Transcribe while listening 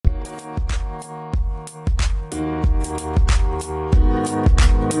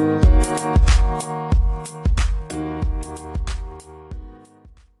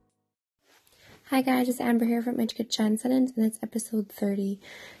Hi guys, it's Amber here from Etiquette Transcendence, and it's episode 30.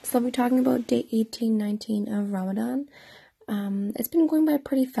 So I'll be talking about day 18, 19 of Ramadan. It's been going by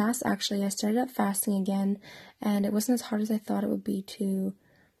pretty fast actually. I started up fasting again, and it wasn't as hard as I thought it would be to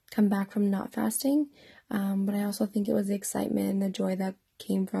come back from not fasting. But I also think it was the excitement and the joy that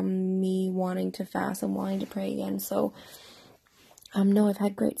came from me wanting to fast and wanting to pray again. So no, I've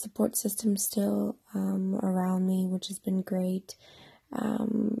had great support systems still around me, which has been great.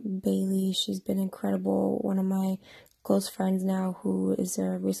 Bailey, she's been incredible, one of my close friends now who is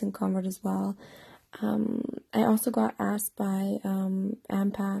a recent convert as well. I also got asked by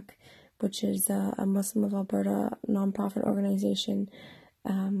AMPAC, which is a Muslim of Alberta nonprofit organization,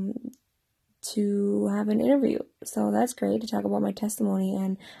 to have an interview. So that's great, to talk about my testimony,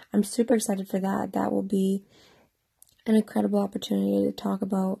 and I'm super excited for that. That will be an incredible opportunity to talk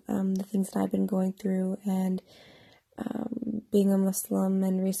about the things that I've been going through, and being a Muslim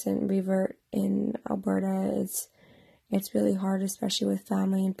and recent revert in Alberta, it's really hard, especially with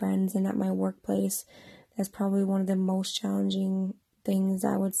family and friends, and at my workplace. That's probably one of the most challenging things,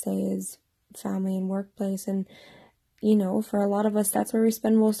 I would say, is family and workplace. And, you know, for a lot of us, that's where we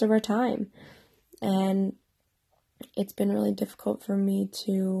spend most of our time. And it's been really difficult for me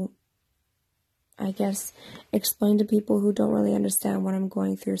to, I guess, explain to people who don't really understand what I'm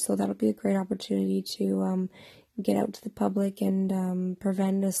going through. So that'll be a great opportunity to get out to the public and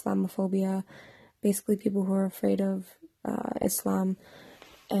prevent Islamophobia, basically people who are afraid of Islam.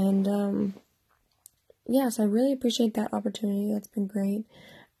 And yes, I really appreciate that opportunity. That's been great.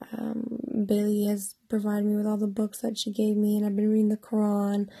 Bailey has provided me with all the books that she gave me, and I've been reading the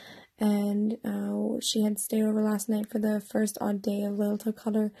Quran, and she had stayed over last night for the first odd day of Laylatul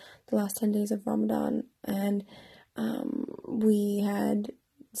Qadr, the last 10 days of Ramadan, and we had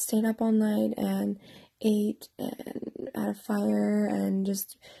stayed up all night and ate and had a fire and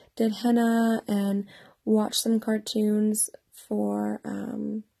just did henna and watched some cartoons for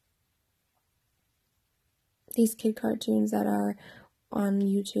these kid cartoons that are on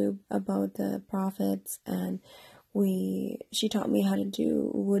YouTube about the prophets. And she taught me how to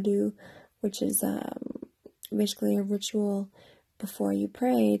do wudu, which is basically a ritual before you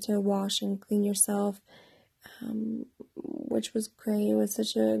pray to wash and clean yourself, which was great. It was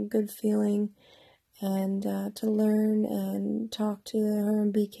such a good feeling. And to learn and talk to her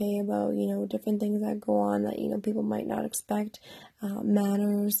and BK about, you know, different things that go on that, you know, people might not expect,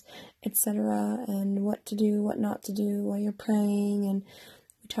 manners, etc., and what to do, what not to do while you're praying. And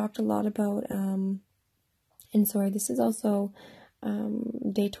we talked a lot about, this is also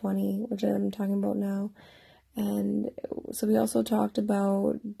day 20, which I'm talking about now. And so we also talked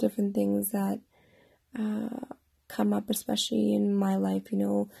about different things that come up, especially in my life, you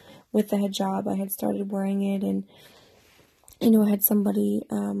know, with the hijab. I had started wearing it, and, you know, I had somebody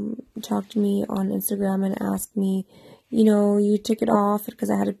talk to me on Instagram and ask me, you know, you took it off, because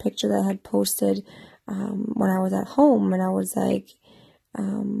I had a picture that I had posted when I was at home, and I was like,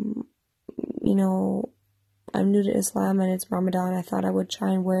 you know, I'm new to Islam and it's Ramadan. I thought I would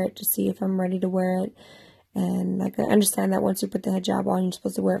try and wear it to see if I'm ready to wear it. And like, I understand that once you put the hijab on, you're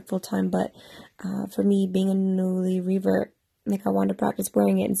supposed to wear it full time, but for me, being a newly revert, like, I wanted to practice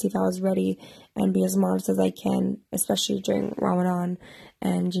wearing it and see if I was ready and be as modest as I can, especially during Ramadan.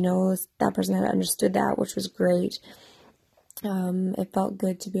 And, you know, that person had understood that, which was great. It felt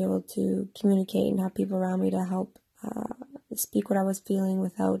good to be able to communicate and have people around me to help speak what I was feeling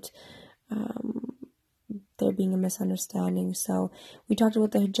without there being a misunderstanding. So we talked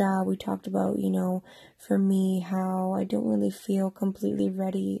about the hijab. We talked about, you know, for me, how I don't really feel completely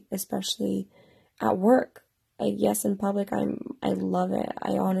ready, especially at work. Yes, in public, I love it.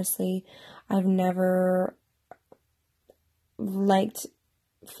 I've never liked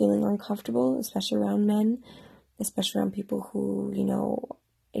feeling uncomfortable, especially around men, especially around people who, you know,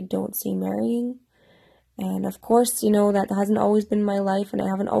 I don't see marrying. And of course, you know, that hasn't always been my life, and I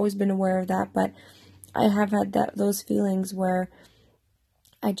haven't always been aware of that, but I have had those feelings where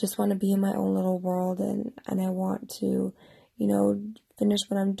I just want to be in my own little world, and I want to, you know, finish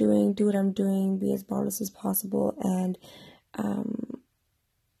what I'm doing, do what I'm doing, be as modest as possible, and,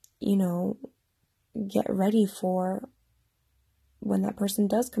 you know, get ready for when that person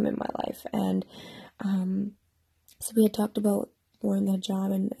does come in my life. And so we had talked about wearing the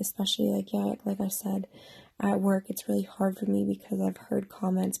hijab, and especially, like I said, at work, it's really hard for me because I've heard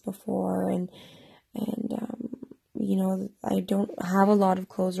comments before, and you know, I don't have a lot of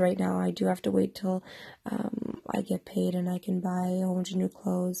clothes right now. I do have to wait till I get paid and I can buy a whole bunch of new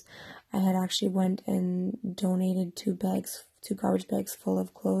clothes. I had actually went and donated two garbage bags full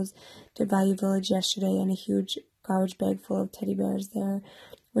of clothes to Value Village yesterday, and a huge garbage bag full of teddy bears there,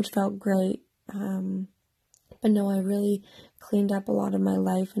 which felt great. But no, I really cleaned up a lot of my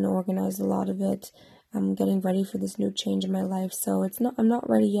life and organized a lot of it. I'm getting ready for this new change in my life, so I'm not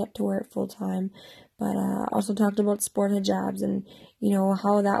ready yet to wear it full time. But also talked about sport hijabs and,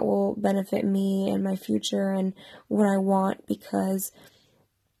 how that will benefit me and my future and what I want, because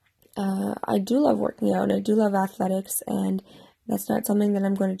I do love working out and I do love athletics, and that's not something that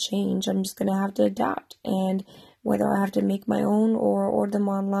I'm going to change. I'm just going to have to adapt, and whether I have to make my own or order them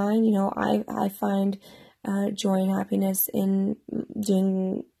online, I find joy and happiness in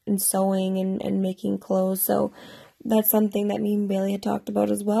doing and sewing and making clothes. So that's something that me and Bailey had talked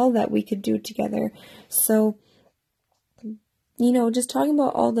about as well, that we could do together. So, just talking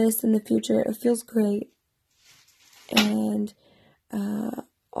about all this in the future, it feels great. And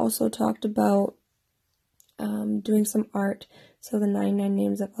also talked about doing some art. So the 99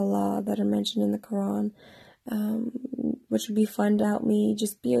 names of Allah that are mentioned in the Quran, which would be fun to help me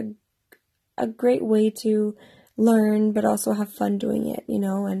just be a great way to learn, but also have fun doing it,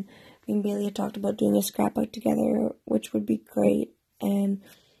 and me and Bailey had talked about doing a scrapbook together, which would be great, and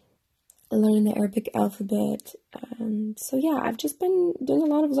learning the Arabic alphabet. So yeah, I've just been doing a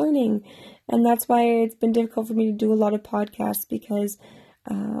lot of learning, and that's why it's been difficult for me to do a lot of podcasts, because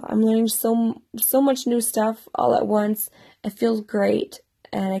I'm learning so much new stuff all at once. It feels great,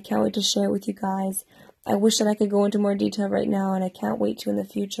 and I can't wait to share it with you guys. I wish that I could go into more detail right now, and I can't wait to in the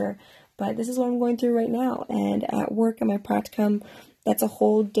future. But this is what I'm going through right now. And at work, at my practicum, that's a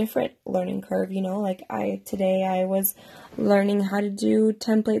whole different learning curve, today I was learning how to do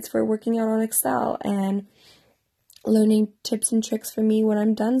templates for working out on Excel, and learning tips and tricks for me when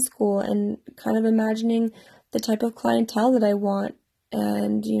I'm done school, and kind of imagining the type of clientele that I want.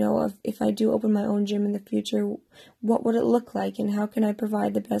 And, if I do open my own gym in the future, what would it look like, and how can I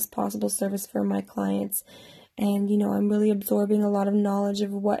provide the best possible service for my clients? And, I'm really absorbing a lot of knowledge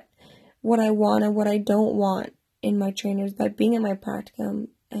of what I want and what I don't want in my trainers by being at my practicum.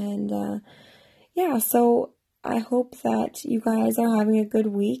 And, so I hope that you guys are having a good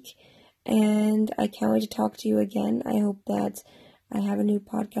week, and I can't wait to talk to you again. I hope that I have a new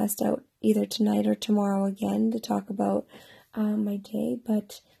podcast out either tonight or tomorrow again to talk about my day.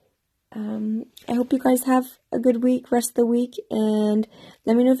 But I hope you guys have a good week, rest of the week, and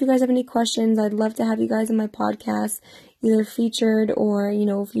let me know if you guys have any questions. I'd love to have you guys in my podcast, either featured, or,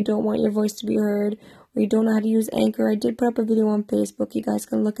 if you don't want your voice to be heard, or you don't know how to use Anchor. I did put up a video on Facebook. You guys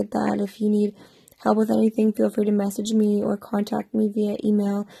can look at that. If you need help with anything, feel free to message me or contact me via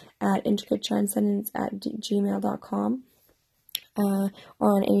email at intricatetranscendence@gmail.com, or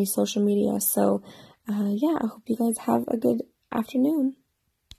on any social media. So, I hope you guys have a good afternoon.